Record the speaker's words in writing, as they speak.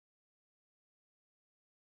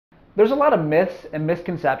There's a lot of myths and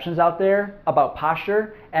misconceptions out there about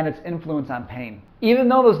posture and its influence on pain. Even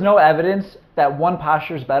though there's no evidence that one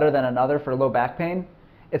posture is better than another for low back pain,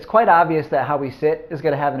 it's quite obvious that how we sit is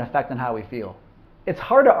going to have an effect on how we feel. It's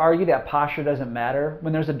hard to argue that posture doesn't matter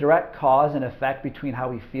when there's a direct cause and effect between how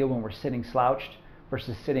we feel when we're sitting slouched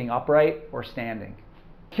versus sitting upright or standing.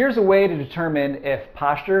 Here's a way to determine if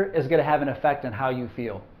posture is going to have an effect on how you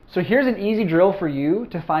feel. So here's an easy drill for you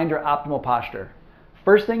to find your optimal posture.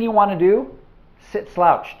 First thing you want to do, sit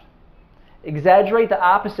slouched. Exaggerate the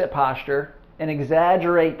opposite posture and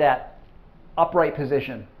exaggerate that upright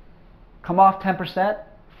position. Come off 10%,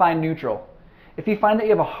 find neutral. If you find that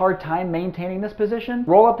you have a hard time maintaining this position,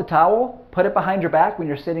 roll up the towel, put it behind your back when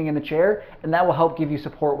you're sitting in the chair, and that will help give you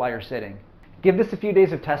support while you're sitting. Give this a few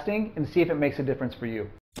days of testing and see if it makes a difference for you.